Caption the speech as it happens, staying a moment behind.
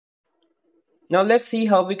Now let's see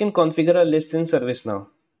how we can configure a list in ServiceNow.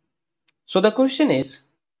 So the question is,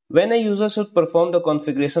 when a user should perform the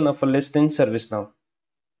configuration of a list in ServiceNow?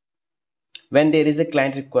 When there is a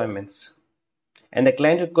client requirements. And the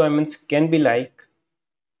client requirements can be like,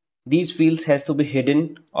 these fields has to be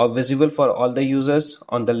hidden or visible for all the users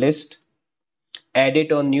on the list.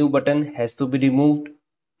 Edit or new button has to be removed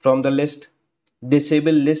from the list.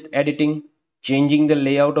 Disable list editing, changing the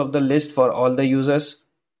layout of the list for all the users.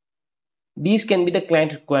 These can be the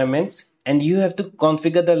client requirements and you have to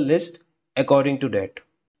configure the list according to that.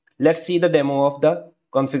 Let's see the demo of the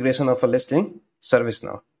configuration of a list in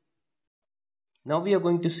ServiceNow. Now we are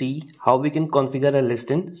going to see how we can configure a list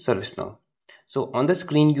in ServiceNow. So on the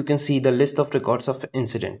screen you can see the list of records of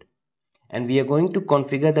incident, and we are going to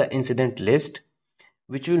configure the incident list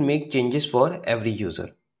which will make changes for every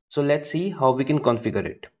user. So let's see how we can configure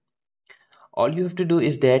it. All you have to do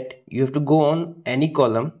is that you have to go on any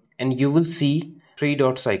column and you will see three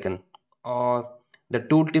dots icon, or the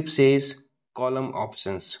tooltip says column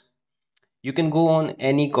options. You can go on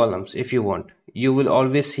any columns if you want. You will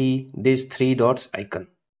always see this three dots icon.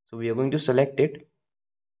 So we are going to select it,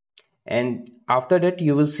 and after that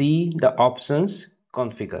you will see the options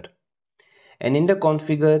configure, and in the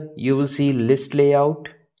configure you will see list layout,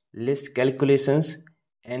 list calculations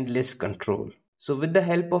and list control. So with the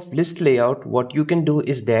help of list layout, what you can do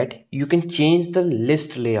is that you can change the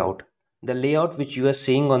list layout, the layout which you are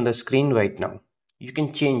seeing on the screen right now. You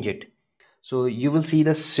can change it. So you will see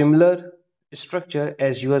the similar structure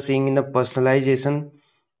as you are seeing in the personalization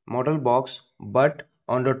model box, but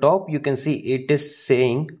on the top you can see it is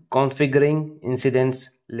saying configuring incidents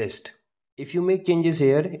list. If you make changes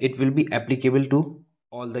here, it will be applicable to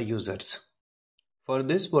all the users. For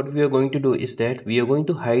this, what we are going to do is that we are going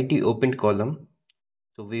to hide the open column.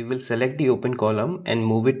 So we will select the open column and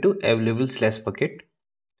move it to available/bucket,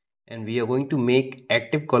 and we are going to make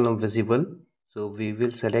active column visible. So we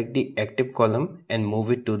will select the active column and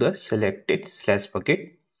move it to the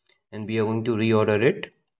selected/bucket, and we are going to reorder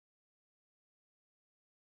it.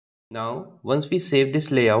 Now once we save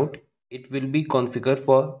this layout, it will be configured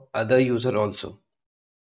for other user also.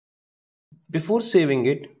 Before saving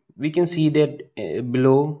it, we can see that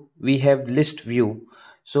below we have list view.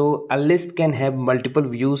 So a list can have multiple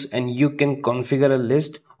views and you can configure a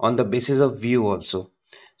list on the basis of view also.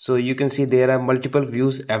 So you can see there are multiple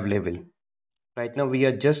views available. Right now we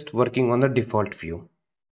are just working on the default view.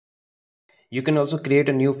 You can also create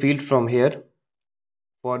a new field from here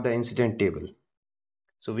for the incident table.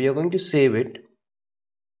 So we are going to save it.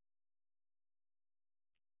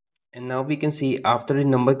 And now we can see after the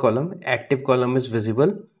number column, active column is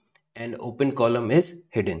visible and open column is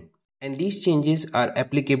hidden. And these changes are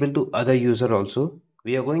applicable to other user also.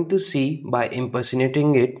 We are going to see by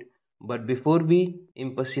impersonating it, but before we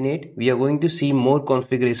impersonate, we are going to see more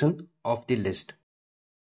configuration of the list.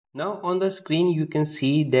 Now on the screen you can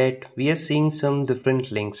see that we are seeing some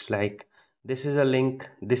different links, like this is a link,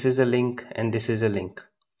 this is a link, and this is a link.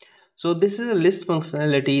 So this is a list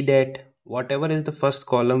functionality that whatever is the first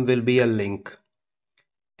column will be a link,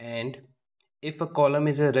 and if a column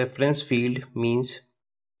is a reference field, means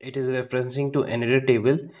it is referencing to another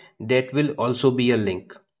table, that will also be a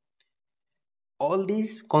link. All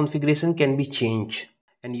these configuration can be changed,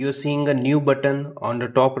 and you're seeing a new button on the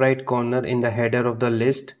top right corner in the header of the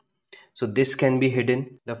list. So this can be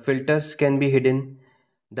hidden, the filters can be hidden,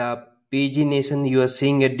 the pagination you are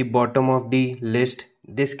seeing at the bottom of the list,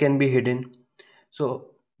 this can be hidden. So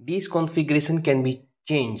these configuration can be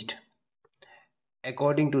changed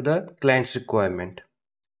according to the client's requirement.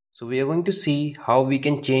 So we are going to see how we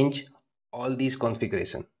can change all these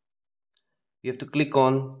configuration. You have to click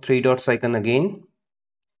on three dots icon again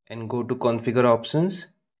and go to configure options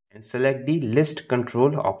and select the list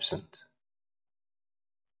control options.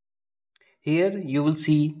 Here you will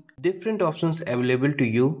see different options available to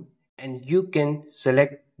you, and you can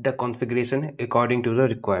select the configuration according to the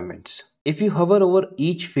requirements. If you hover over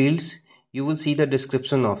each fields, you will see the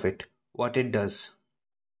description of it, what it does.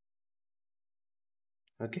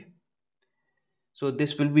 Okay. So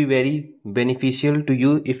this will be very beneficial to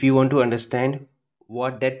you if you want to understand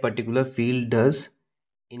what that particular field does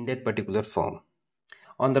in that particular form.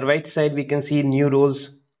 On the right side we can see new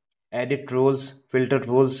roles, edit roles, filter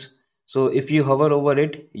roles. So if you hover over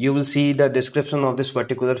it, you will see the description of this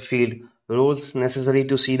particular field, roles necessary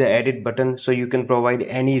to see the edit button, so you can provide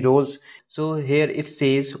any roles. So here it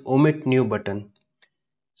says omit new button.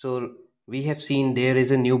 So we have seen there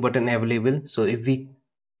is a new button available. So if we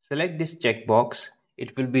select this checkbox,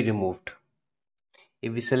 it will be removed.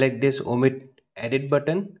 If we select this omit edit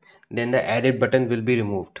button, then the edit button will be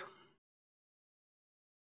removed.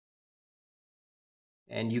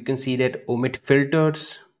 and you can see that omit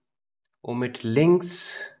filters, omit links,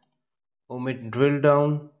 omit drill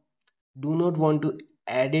down. Do not want to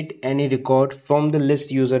edit any record from the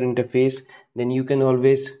list user interface, then you can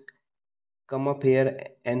always come up here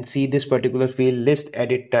and see this particular field, list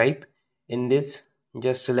edit type. In this,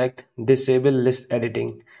 just select disable list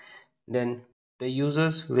editing. Then the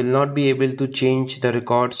users will not be able to change the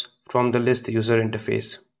records from the list user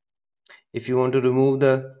interface. If you want to remove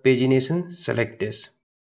the pagination, select this.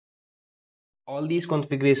 All these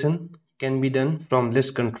configuration can be done from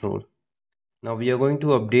list control. Now we are going to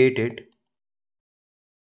update it,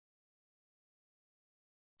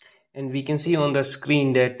 and we can see on the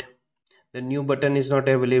screen that the new button is not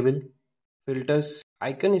available. Filters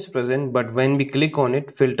icon is present, but when we click on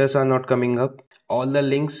it, filters are not coming up. All the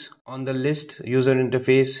links on the list user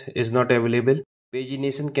interface is not available.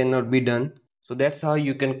 Pagination cannot be done. So that's how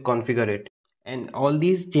you can configure it. And all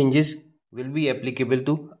these changes will be applicable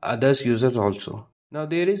to others users also. Now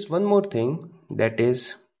there is one more thing, that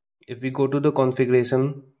is, if we go to the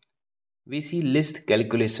configuration, we see list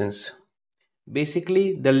calculations.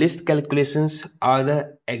 Basically, the list calculations are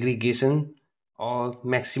the aggregation or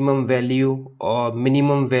maximum value or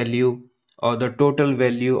minimum value or the total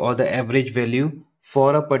value or the average value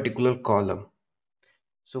for a particular column.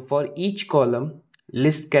 So for each column,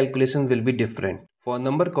 list calculation will be different. For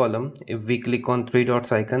number column, if we click on three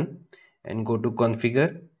dots icon and go to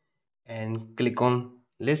configure and click on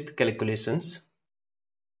list calculations,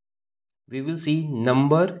 we will see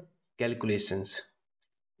number calculations.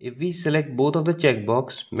 If we select both of the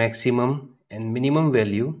checkbox, maximum and minimum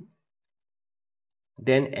value,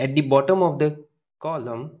 then at the bottom of the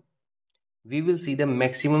column, we will see the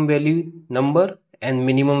maximum value number and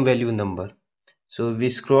minimum value number. So if we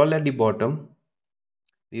scroll at the bottom,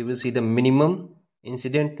 we will see the minimum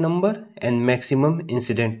incident number and maximum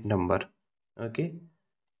incident number. Okay.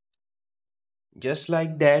 Just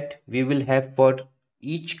like that, we will have for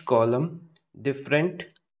each column different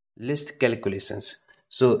list calculations.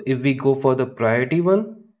 So if we go for the priority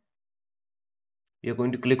one, you're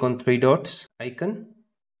going to click on three dots icon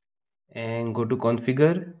and go to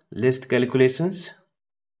configure list calculations.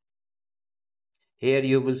 Here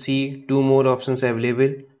you will see two more options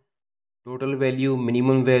available: total value,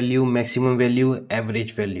 minimum value, maximum value,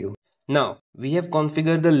 average value. Now we have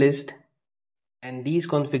configured the list, and these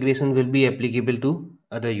configurations will be applicable to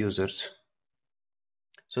other users.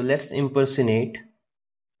 So let's impersonate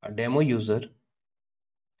a demo user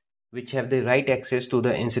which have the right access to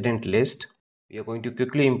the incident list. We are going to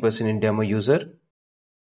quickly impersonate demo user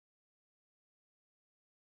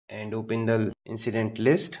and open the incident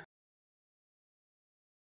list.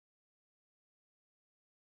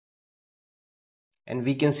 And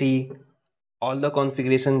we can see all the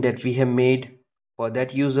configuration that we have made for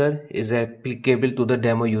that user is applicable to the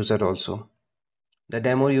demo user also. The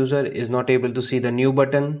demo user is not able to see the new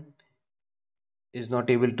button, is not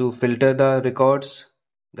able to filter the records,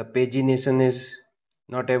 the pagination is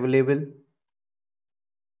not available.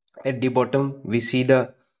 At the bottom we see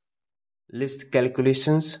the list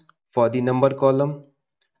calculations for the number column.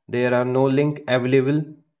 There are no link available.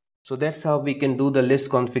 So that's how we can do the list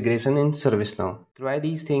configuration in ServiceNow. Try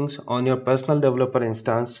these things on your personal developer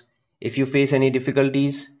instance. If you face any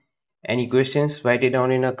difficulties, any questions, write it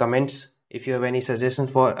down in the comments. If you have any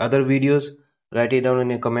suggestions for other videos, write it down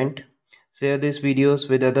in a comment. Share these videos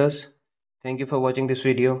with others. Thank you for watching this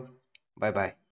video. Bye bye.